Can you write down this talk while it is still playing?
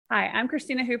Hi, I'm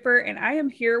Christina Hooper, and I am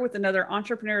here with another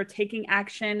entrepreneur taking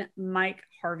action, Mike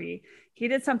Harvey. He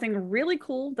did something really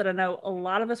cool that I know a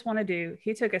lot of us want to do.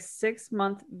 He took a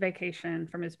 6-month vacation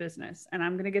from his business, and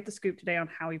I'm going to get the scoop today on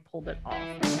how he pulled it off.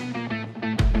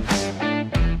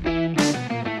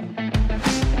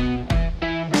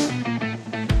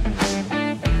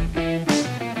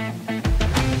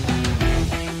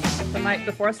 So, Mike,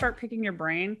 before I start picking your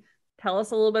brain, tell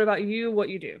us a little bit about you, what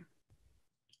you do.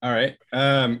 All right.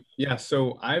 Yeah.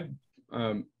 So I've,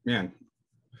 man,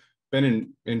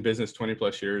 been in business 20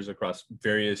 plus years across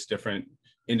various different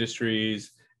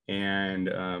industries and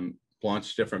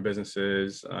launched different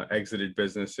businesses, exited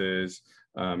businesses,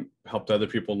 helped other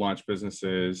people launch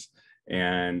businesses.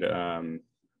 And uh,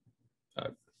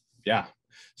 yeah.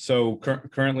 So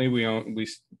currently we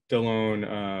still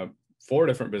own 4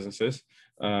 different businesses.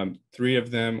 3 of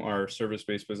them are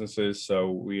service-based businesses. So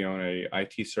we own a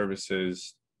IT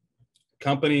services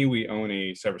company, we own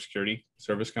a cybersecurity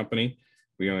service company,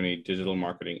 we own a digital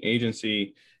marketing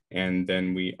agency, and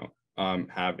then we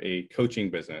have a coaching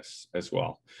business as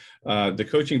well. The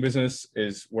coaching business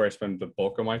is where I spend the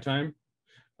bulk of my time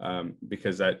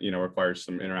because that requires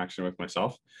some interaction with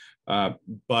myself.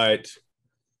 But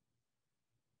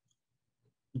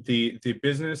the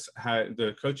business had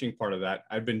the coaching part of that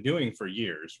I've been doing for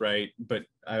years, right? But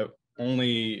I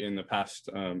only in the past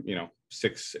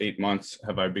 6-8 months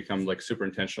have I become like super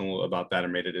intentional about that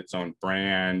and made it its own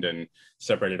brand and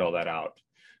separated all that out.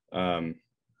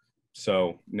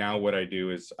 So now what I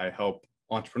do is I help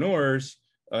entrepreneurs,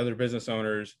 other business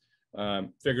owners,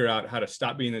 figure out how to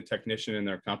stop being the technician in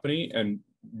their company and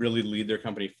really lead their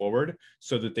company forward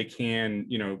so that they can,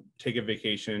 take a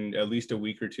vacation at least a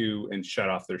week or 2 and shut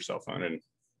off their cell phone and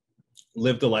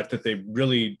live the life that they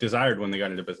really desired when they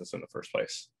got into business in the first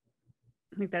place.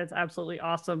 I think that is absolutely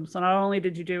awesome. So not only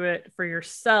did you do it for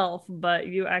yourself, but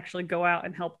you actually go out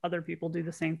and help other people do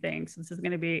the same thing. So this is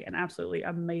going to be an absolutely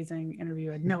amazing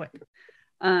interview. I know it.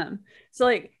 So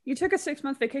like you took a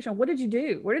 6-month vacation. What did you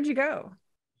do? Where did you go?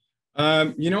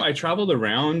 I traveled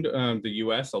around the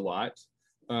US a lot.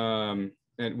 And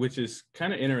which is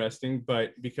kind of interesting,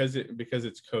 but because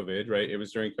it's COVID, right? It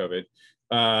was during COVID.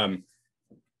 I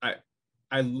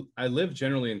I live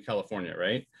generally in California,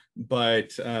 right?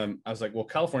 But I was like, well,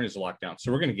 California's a lockdown, so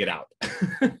we're going to get out.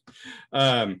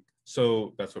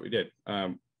 So that's what we did.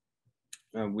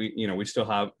 We still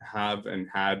have and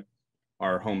had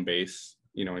our home base,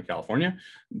 in California,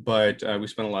 but we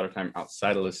spent a lot of time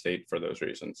outside of the state for those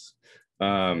reasons. We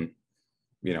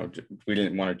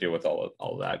didn't want to deal with all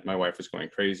of that. My wife was going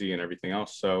crazy and everything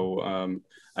else. So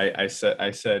I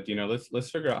said, let's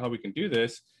figure out how we can do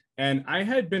this. And I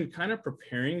had been kind of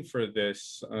preparing for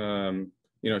this,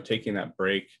 taking that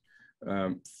break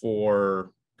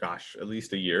for, at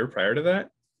least a year prior to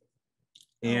that.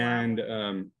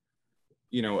 And,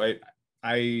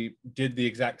 I did the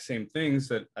exact same things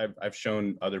that I've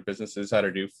shown other businesses how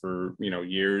to do for,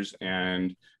 years.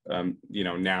 And,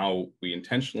 now we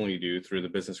intentionally do through the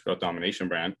Business Growth Domination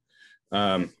brand.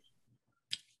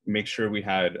 Make sure we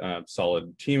had a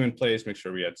solid team in place, make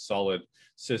sure we had solid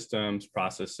systems,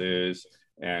 processes,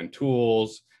 and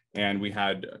tools. And we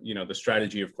had, the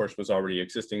strategy, of course, was already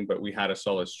existing, but we had a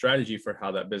solid strategy for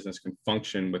how that business can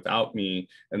function without me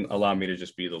and allow me to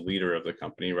just be the leader of the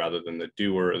company rather than the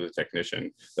doer or the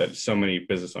technician that so many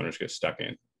business owners get stuck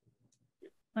in.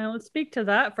 Well, let's speak to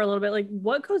that for a little bit. Like,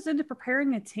 what goes into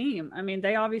preparing a team? I mean,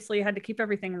 they obviously had to keep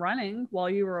everything running while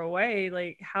you were away.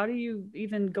 Like, how do you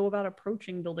even go about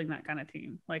approaching building that kind of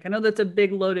team? Like, I know that's a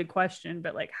big loaded question,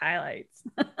 but like highlights.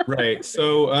 Right.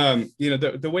 So,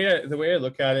 the way I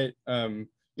look at it,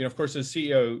 of course, as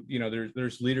CEO,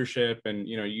 there's leadership, and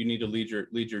you need to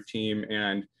lead your team.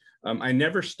 And I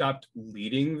never stopped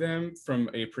leading them from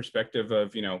a perspective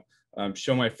of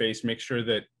show my face, make sure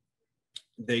that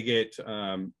they get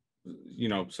some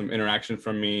interaction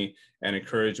from me and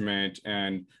encouragement.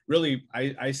 And really,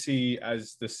 I see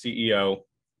as the CEO,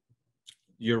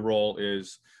 your role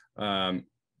is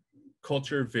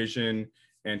culture, vision,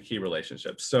 and key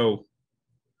relationships. So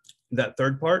that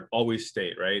third part always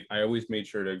stayed, right? I always made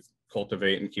sure to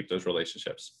cultivate and keep those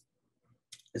relationships.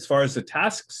 As far as the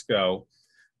tasks go,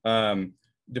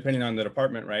 depending on the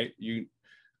department, right?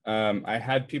 I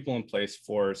had people in place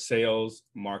for sales,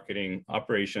 marketing,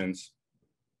 operations,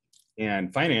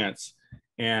 and finance,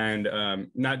 and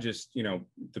not just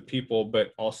the people,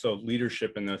 but also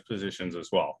leadership in those positions as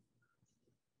well.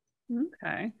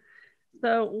 Okay.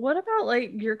 So, what about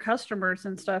like your customers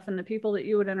and stuff and the people that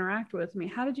you would interact with? I mean,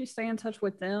 how did you stay in touch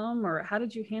with them, or how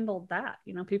did you handle that?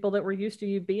 People that were used to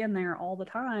you being there all the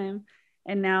time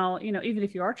And now, even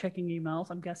if you are checking emails,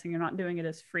 I'm guessing you're not doing it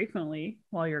as frequently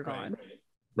while you're gone.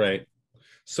 Right.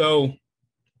 So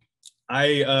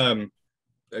I,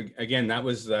 again, that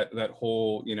was that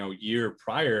whole, year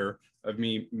prior of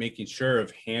me making sure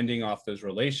of handing off those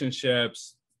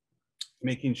relationships,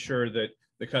 making sure that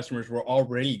the customers were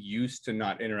already used to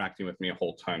not interacting with me a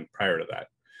whole ton prior to that.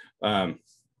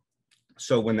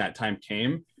 So when that time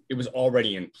came, it was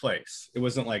already in place. It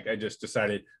wasn't like I just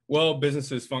decided, well,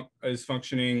 business is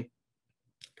functioning.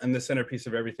 I'm the centerpiece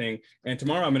of everything. And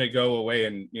tomorrow I'm going to go away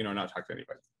and, not talk to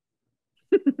anybody.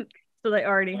 So they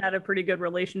already had a pretty good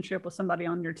relationship with somebody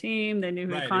on your team. They knew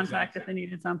who to contact if they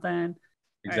needed something.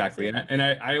 Exactly. Right. And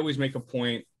I always make a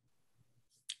point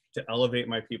to elevate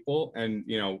my people. And,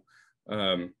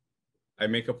 I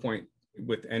make a point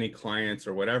with any clients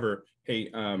or whatever, hey,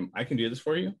 I can do this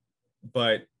for you,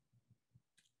 but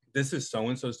this is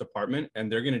so-and-so's department,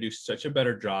 and they're going to do such a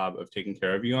better job of taking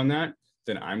care of you on that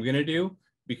than I'm going to do,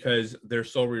 because they're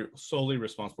solely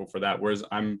responsible for that, whereas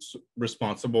I'm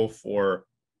responsible for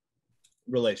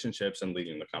relationships and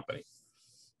leading the company.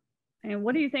 And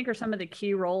what do you think are some of the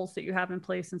key roles that you have in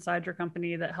place inside your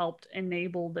company that helped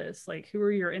enable this? Like, who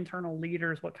are your internal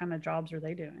leaders? What kind of jobs are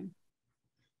they doing?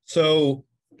 So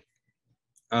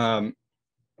the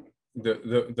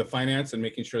finance and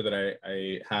making sure that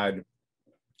I had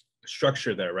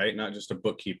structure there, right? Not just a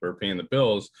bookkeeper paying the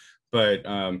bills, but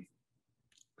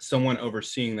someone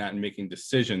overseeing that and making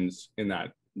decisions in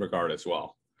that regard as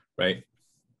well, right?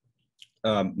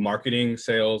 Marketing,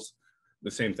 sales,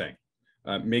 the same thing.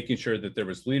 Making sure that there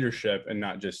was leadership and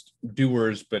not just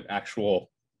doers, but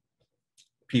actual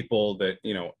people that,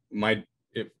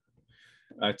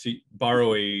 to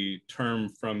borrow a term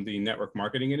from the network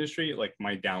marketing industry, like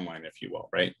my downline, if you will,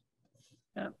 right?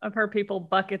 I've heard people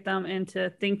bucket them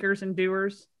into thinkers and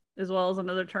doers, as well as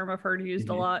another term I've heard used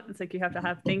a lot. It's like you have to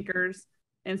have thinkers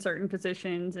in certain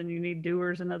positions and you need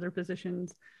doers in other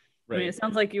positions. Right. I mean, it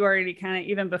sounds like you already kind of,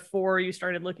 even before you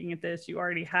started looking at this, you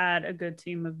already had a good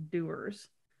team of doers.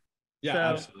 Yeah. So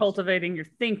absolutely. Cultivating your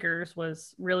thinkers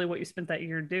was really what you spent that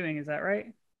year doing. Is that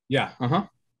right? Yeah. Uh-huh.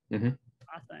 Mm-hmm.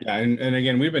 Awesome. Yeah. And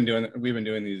again, we've been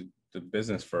doing the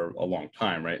business for a long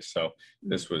time, right? So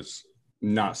this was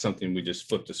not something we just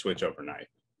flipped a switch overnight.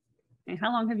 And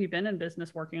how long have you been in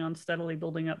business working on steadily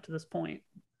building up to this point?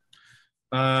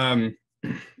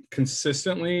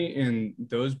 Consistently in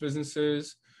those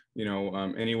businesses,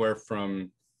 anywhere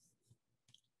from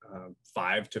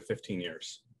 5 to 15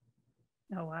 years.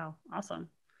 Oh, wow. Awesome.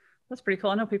 That's pretty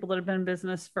cool. I know people that have been in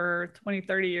business for 20,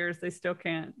 30 years, they still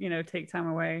can't, take time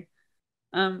away.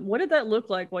 What did that look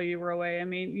like while you were away? I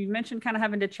mean, you mentioned kind of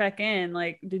having to check in.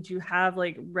 Like, did you have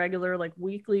like regular, like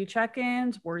weekly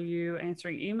check-ins? Were you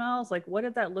answering emails? Like, what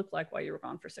did that look like while you were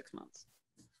gone for 6 months?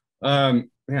 Man,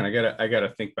 I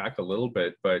gotta think back a little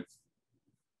bit, but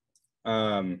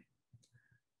I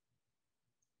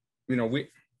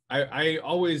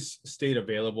always stayed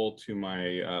available to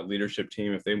my leadership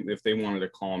team if they wanted to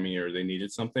call me or they needed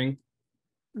something.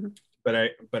 Mm-hmm. But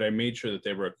I made sure that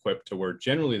they were equipped to where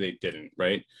generally they didn't,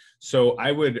 right? So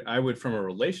I would from a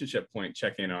relationship point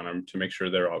check in on them to make sure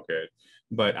they're all good.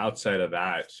 But outside of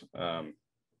that, I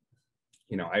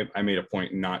made a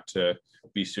point not to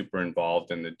be super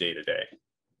involved in the day-to-day.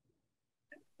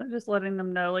 Just letting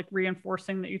them know, like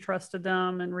reinforcing that you trusted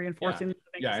them and reinforcing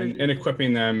and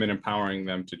equipping them and empowering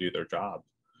them to do their job.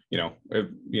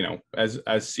 As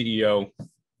CEO,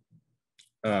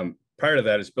 prior to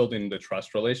that is building the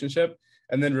trust relationship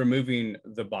and then removing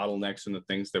the bottlenecks and the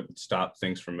things that would stop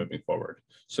things from moving forward.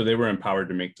 So they were empowered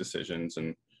to make decisions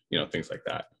and, things like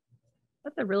that.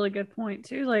 That's a really good point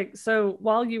too. Like, so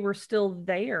while you were still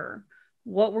there,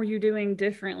 what were you doing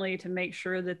differently to make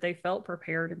sure that they felt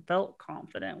prepared and felt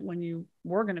confident when you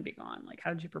were going to be gone? Like,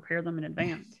 how did you prepare them in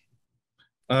advance?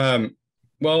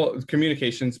 Well,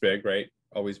 communication's big, right?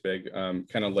 Always big. Kind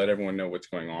of let everyone know what's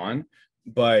going on.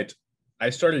 But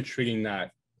I started treating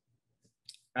that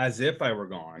as if I were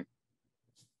gone,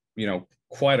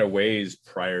 quite a ways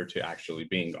prior to actually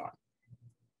being gone.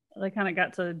 They kind of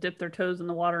got to dip their toes in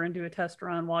the water and do a test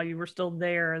run while you were still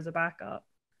there as a backup.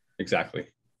 Exactly.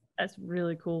 That's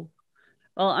really cool.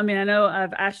 Well, I mean, I know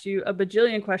I've asked you a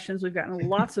bajillion questions. We've gotten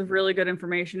lots of really good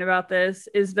information about this.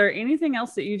 Is there anything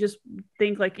else that you just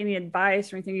think, like any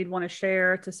advice or anything you'd want to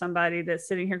share to somebody that's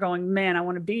sitting here going, man, I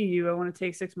want to be you. I want to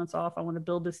take 6 months off. I want to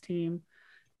build this team.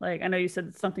 Like, I know you said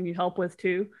it's something you help with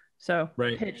too. So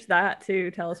pitch that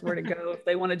too. Tell us where to go if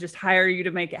they want to just hire you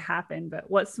to make it happen. But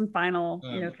what's some final,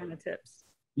 kind of tips?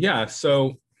 Yeah.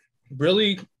 So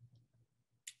really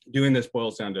doing this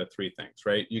boils down to 3 things,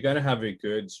 right? You got to have a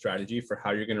good strategy for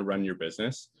how you're going to run your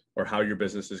business or how your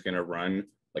business is going to run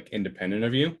like independent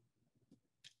of you.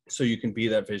 So you can be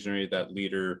that visionary, that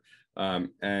leader,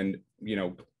 and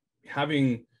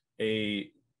having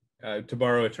a to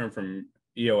borrow a term from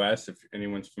EOS, if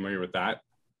anyone's familiar with that,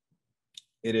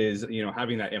 it is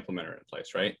having that implementer in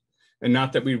place, right? And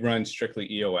not that we run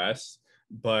strictly EOS,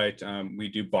 but we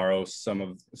do borrow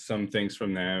some things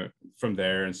from there,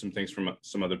 and some things from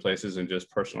some other places, and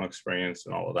just personal experience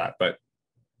and all of that. But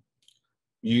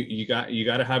you got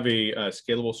to have a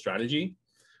scalable strategy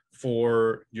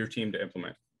for your team to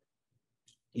implement.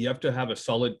 You have to have a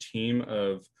solid team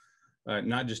of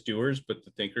not just doers, but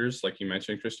the thinkers, like you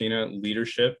mentioned, Christina,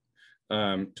 leadership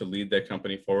to lead that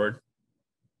company forward.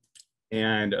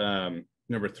 And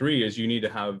number 3 is you need to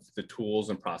have the tools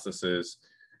and processes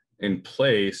in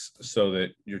place so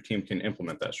that your team can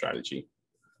implement that strategy.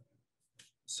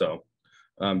 So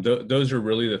those are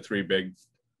really the 3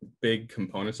 big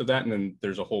components of that. And then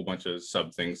there's a whole bunch of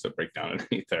sub things that break down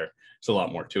underneath there. There's a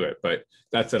lot more to it, but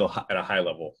that's at a high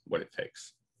level what it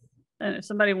takes. And if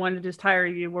somebody wanted to just hire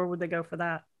you, where would they go for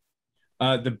that?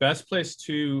 The best place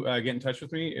to get in touch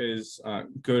with me is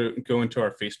go into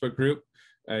our Facebook group,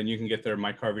 and you can get there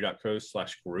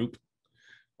mikeharvey.co/group.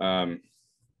 And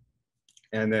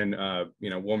then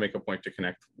we'll make a point to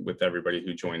connect with everybody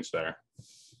who joins there.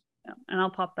 Yeah, and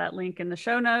I'll pop that link in the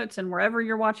show notes, and wherever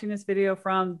you're watching this video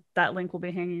from, that link will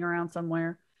be hanging around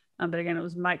somewhere. But again, it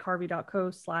was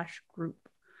mikeharvey.co/group.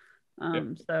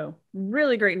 Yep. So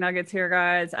really great nuggets here,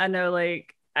 guys. I know,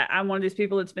 like, I'm one of these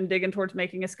people that's been digging towards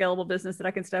making a scalable business that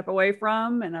I can step away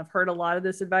from. And I've heard a lot of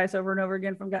this advice over and over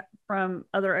again from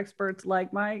other experts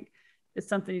like Mike. It's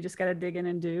something you just got to dig in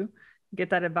and do.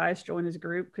 Get that advice, join his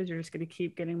group, because you're just going to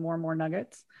keep getting more and more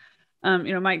nuggets.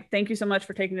 Mike, thank you so much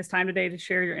for taking this time today to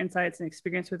share your insights and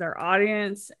experience with our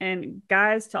audience. And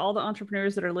guys, to all the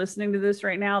entrepreneurs that are listening to this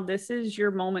right now, this is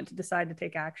your moment to decide to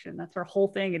take action. That's our whole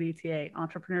thing at ETA,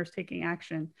 Entrepreneurs Taking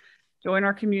Action. Join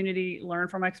our community, learn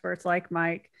from experts like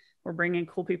Mike. We're bringing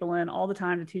cool people in all the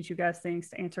time to teach you guys things,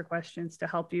 to answer questions, to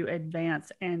help you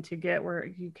advance, and to get where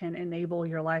you can enable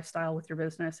your lifestyle with your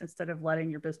business instead of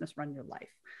letting your business run your life.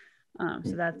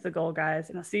 So that's the goal, guys.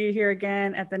 And I'll see you here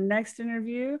again at the next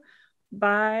interview.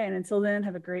 Bye. And until then,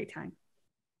 have a great time.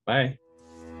 Bye.